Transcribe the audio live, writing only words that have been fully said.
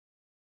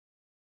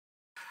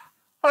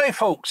Hi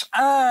folks,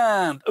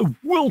 and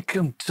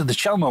welcome to the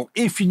channel.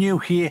 If you're new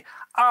here,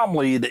 I'm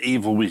Lee the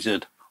Evil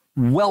Wizard.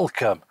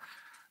 Welcome.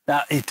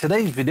 Now in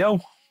today's video,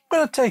 I'm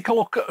going to take a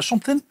look at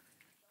something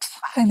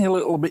tiny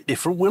little bit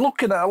different. We're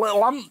looking at a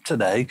little amp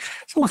today.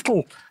 It's a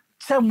little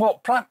 10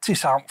 watt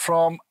practice amp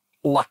from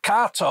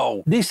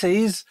LEKATO. This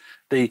is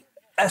the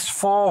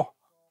S4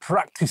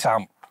 practice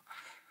amp.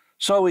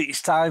 So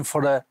it's time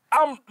for the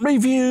amp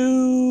review.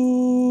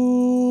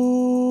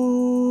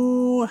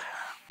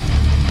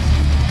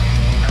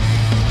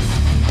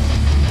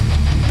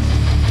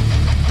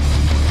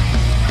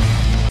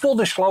 Full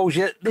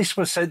disclosure, this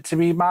was sent to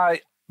me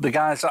by the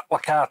guys at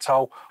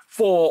LEKATO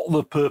for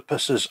the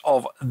purposes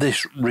of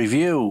this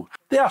review.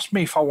 They asked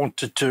me if I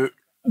wanted to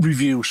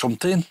review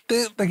something.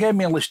 They gave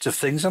me a list of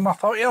things and I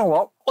thought, you know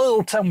what, a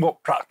little 10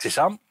 watt practice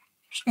amp,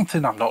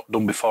 something I've not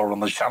done before on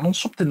the channel,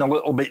 something a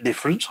little bit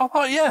different. So I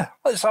thought, yeah,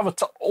 let's have a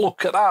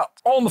look at that.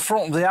 On the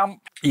front of the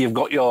amp, you've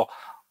got your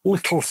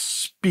little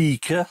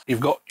speaker, you've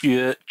got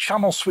your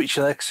channel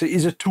switcher there, because it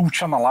is a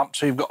 2-channel amp,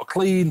 so you've got a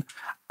clean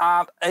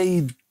and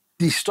a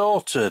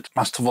distorted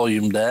master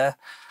volume there,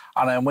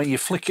 and then when you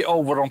flick it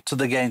over onto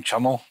the gain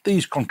channel,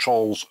 these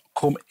controls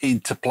come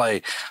into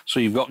play.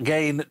 So you've got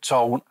gain,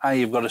 tone, and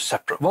you've got a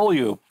separate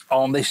volume.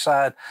 On this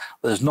side,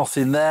 there's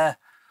nothing there.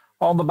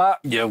 On the back,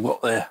 you've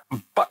got the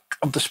back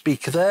of the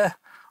speaker there.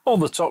 On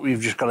the top,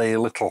 you've just got a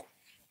little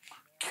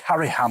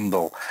carry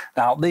handle.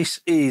 Now this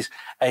is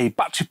a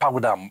battery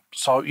powered amp,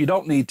 so you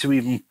don't need to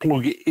even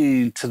plug it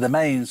into the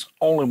mains,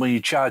 only when you're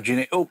charging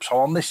it up. So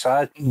on this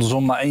side,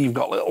 zoom that in, you've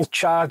got a little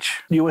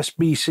charge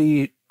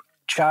USB-C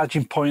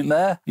charging point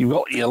there. You've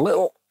got your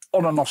little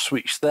on and off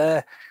switch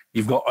there.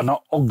 You've got an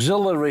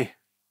auxiliary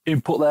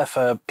input there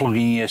for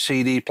plugging your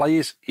CD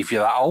players if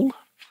you're that old.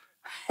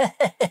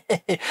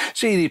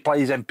 CD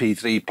players,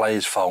 MP3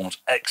 players, phones,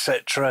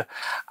 etc.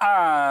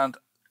 And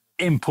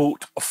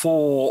input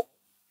for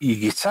your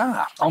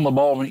guitar. On the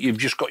moment, you've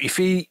just got your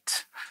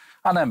feet,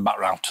 and then back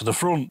round to the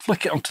front.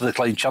 Flick it onto the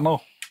clean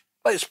channel.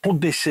 Let's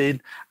plug this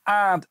in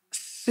and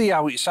see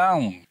how it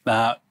sounds.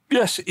 Now,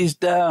 yes, it's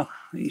down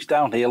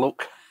here,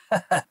 look.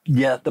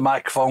 Yeah, the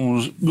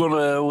microphone's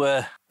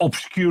gonna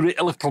obscure it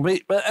a little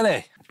bit, but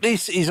anyway,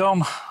 this is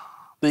on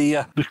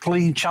the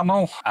clean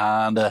channel,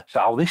 and that's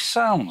how this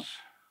sounds.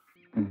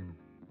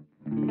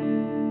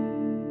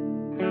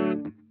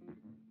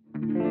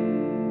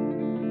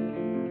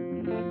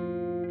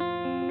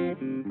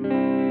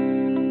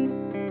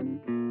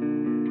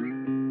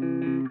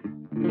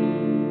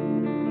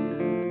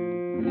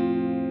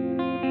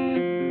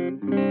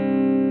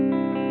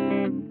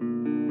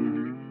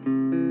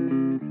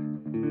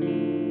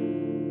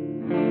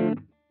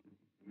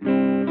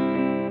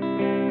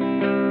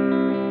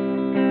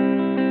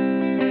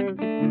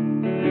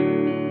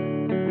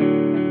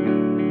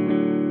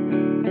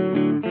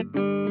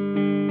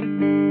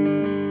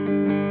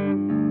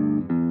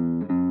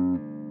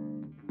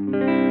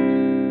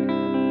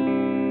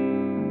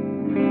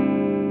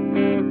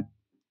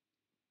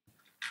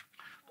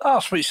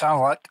 That's what it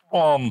sounds like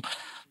on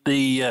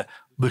the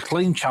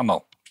clean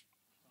channel.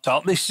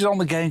 So this is on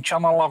the gain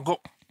channel. I've got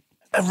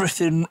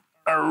everything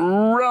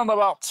around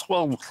about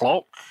 12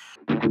 o'clock.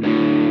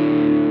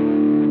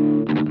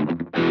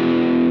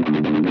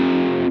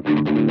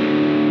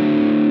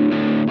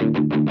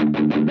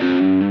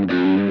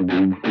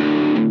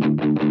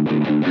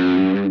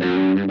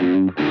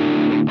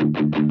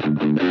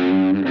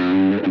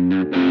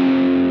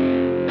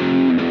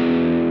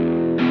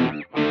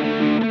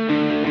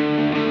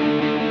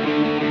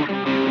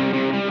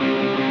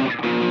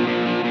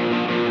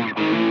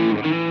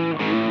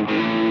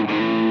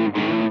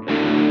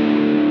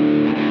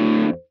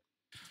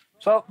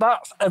 So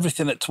that's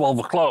everything at 12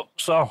 o'clock.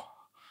 So,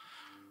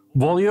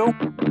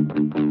 volume.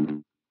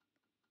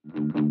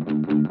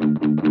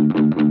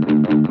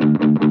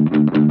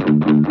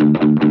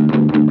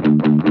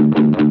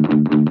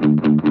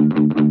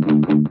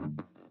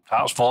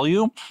 That's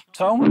volume.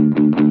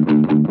 Tone.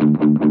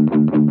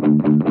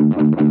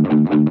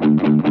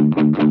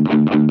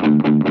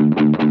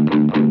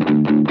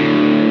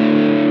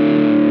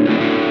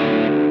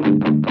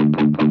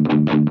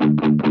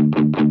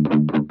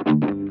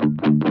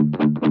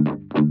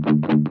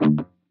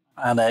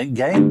 And then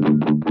gain.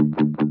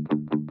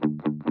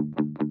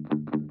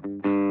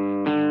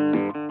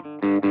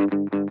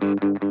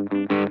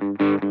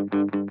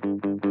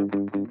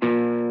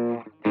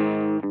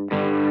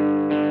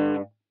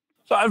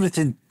 So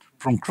everything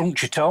from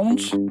crunchy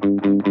tones.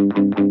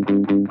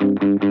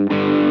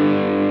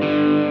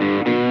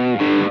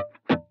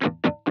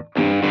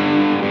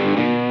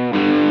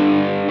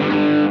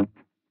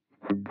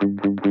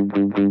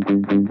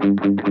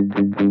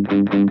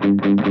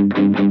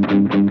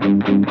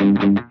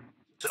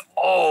 To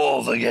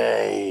all the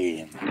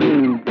gain.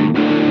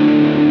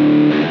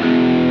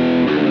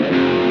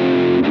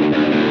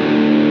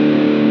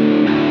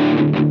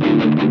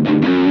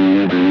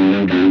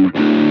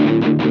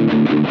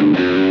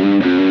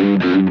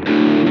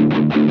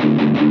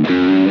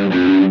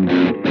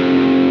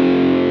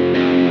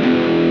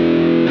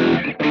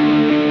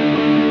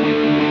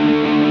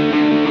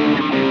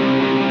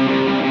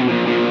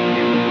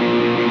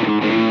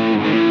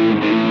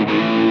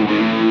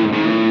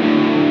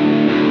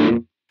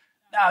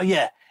 Now,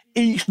 yeah,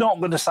 it's not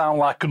going to sound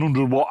like an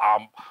 100 watt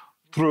amp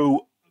through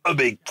a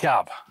big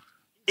cab.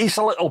 It's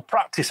a little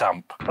practice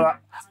amp, but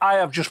I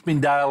have just been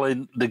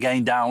dialing the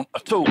gain down a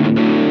tool.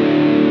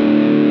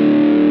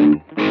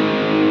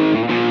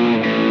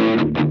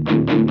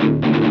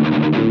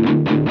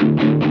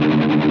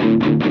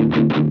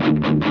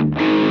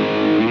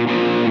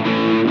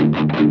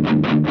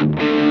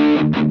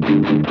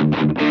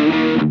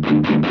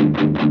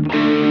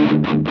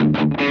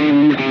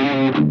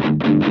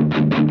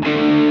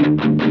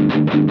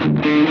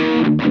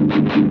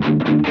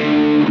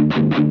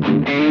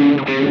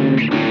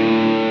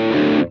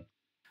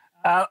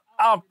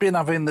 I've been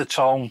having the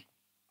tone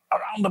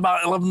around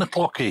about 11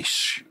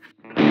 o'clock-ish.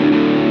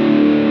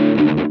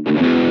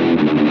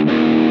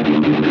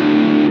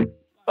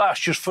 That's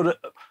just for a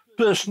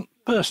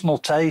personal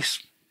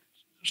taste.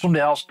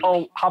 Somebody else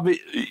will have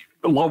it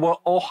lower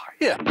or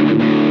higher.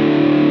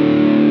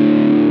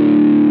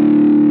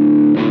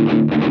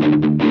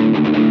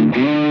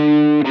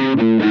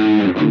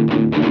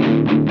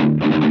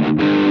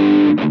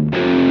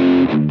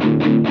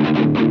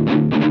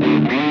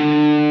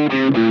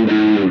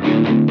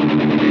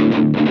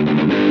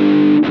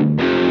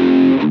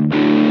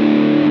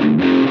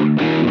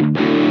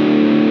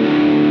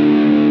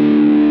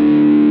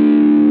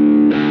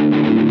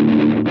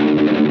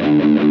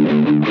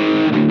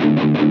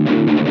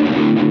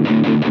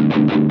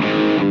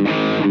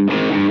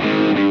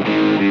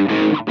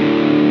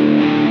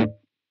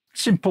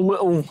 Simple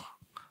little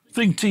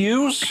thing to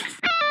use.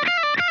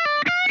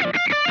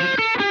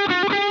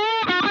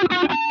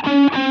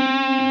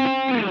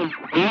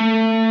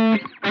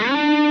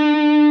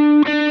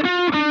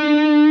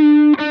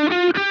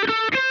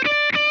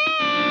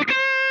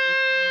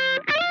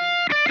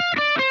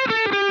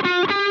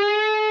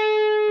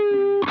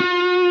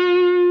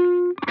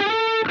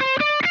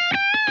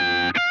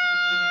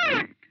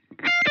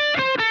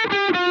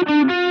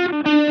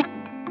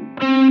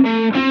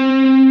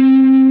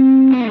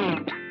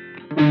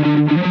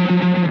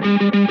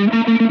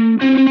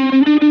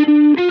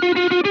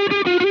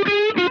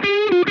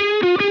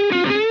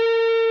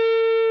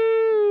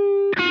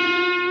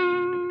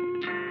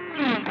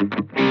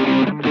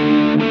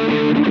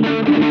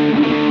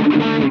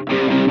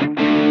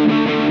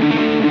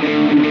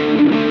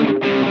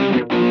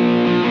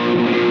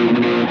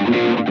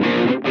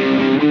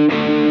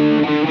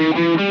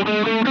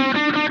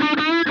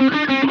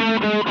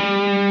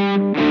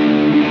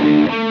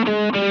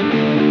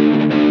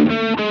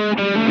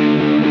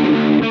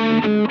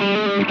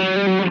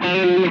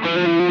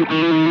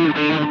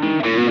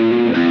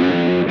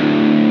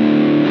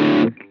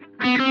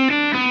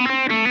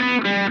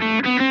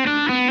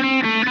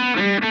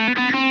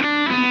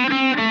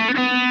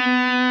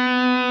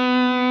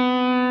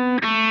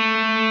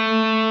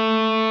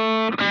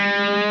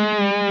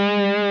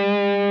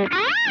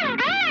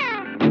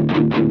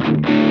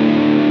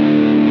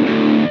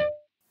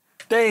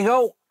 There you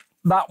go.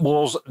 That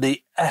was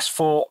the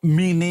S4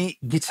 mini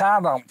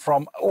guitar amp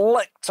from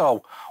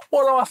LEKATO.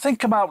 What do I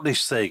think about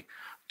this thing?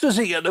 Does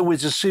it get the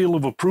wizard seal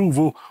of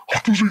approval,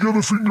 or does it get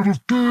a finger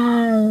of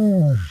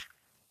doom?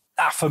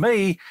 For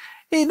me,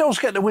 it does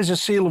get the wizard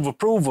seal of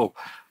approval.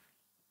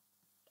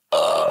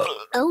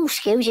 Oh,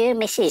 excuse you,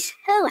 missus.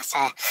 Oh,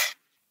 sir.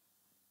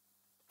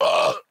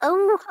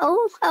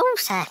 Oh,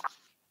 sir.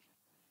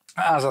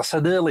 As I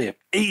said earlier,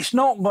 it's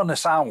not going to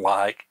sound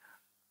like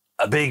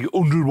a big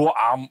 100 watt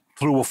amp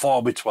through a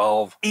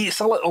 4x12. It's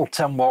a little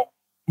 10 watt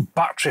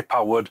battery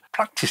powered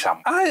practice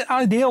amp.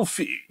 Ideal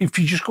if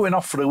you're just going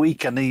off for a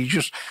weekend and you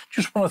just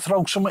want to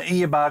throw something in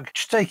your bag,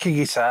 just take a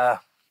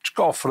guitar, just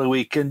go off for a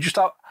weekend, just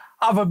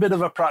have a bit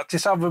of a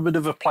practice, have a bit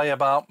of a play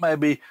about,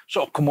 maybe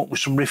sort of come up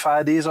with some riff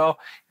ideas, or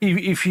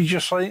if you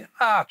just like,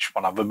 I just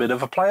want to have a bit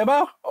of a play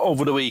about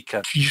over the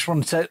weekend. You just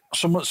want to take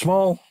something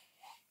small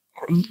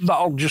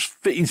that'll just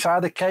fit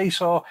inside a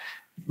case, or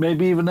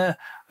maybe even a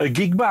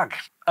gig bag.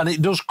 And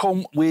it does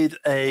come with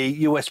a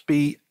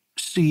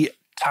USB-C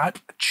type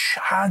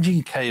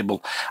charging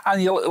cable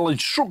and your little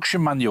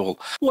instruction manual.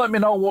 Let me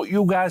know what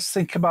you guys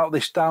think about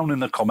this down in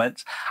the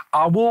comments.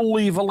 I will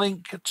leave a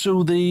link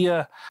to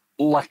the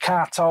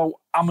LEKATO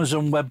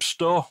Amazon web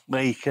store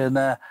where you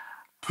can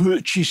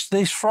purchase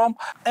this from.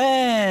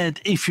 And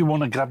if you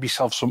want to grab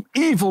yourself some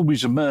Evil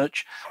Wizard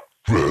merch,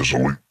 there's a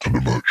link to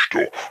the merch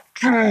store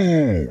down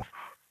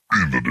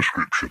in the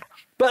description.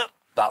 But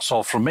that's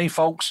all from me,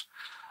 folks.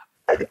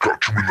 I will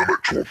catch you in the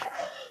next one.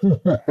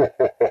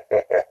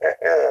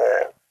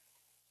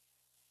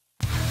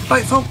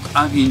 Right, folks,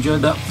 I hope you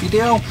enjoyed that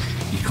video.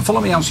 You can follow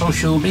me on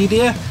social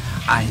media,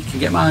 and you can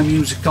get my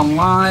music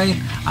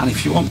online. And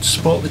if you want to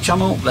support the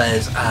channel,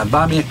 there's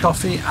Buy Me a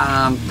Coffee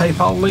and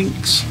PayPal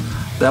links.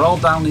 They're all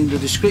down in the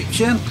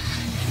description.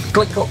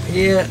 Click up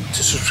here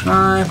to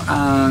subscribe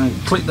and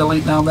click the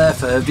link down there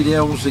for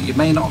videos that you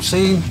may not have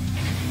seen.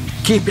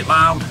 Keep it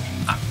loud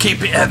and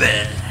keep it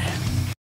heavy.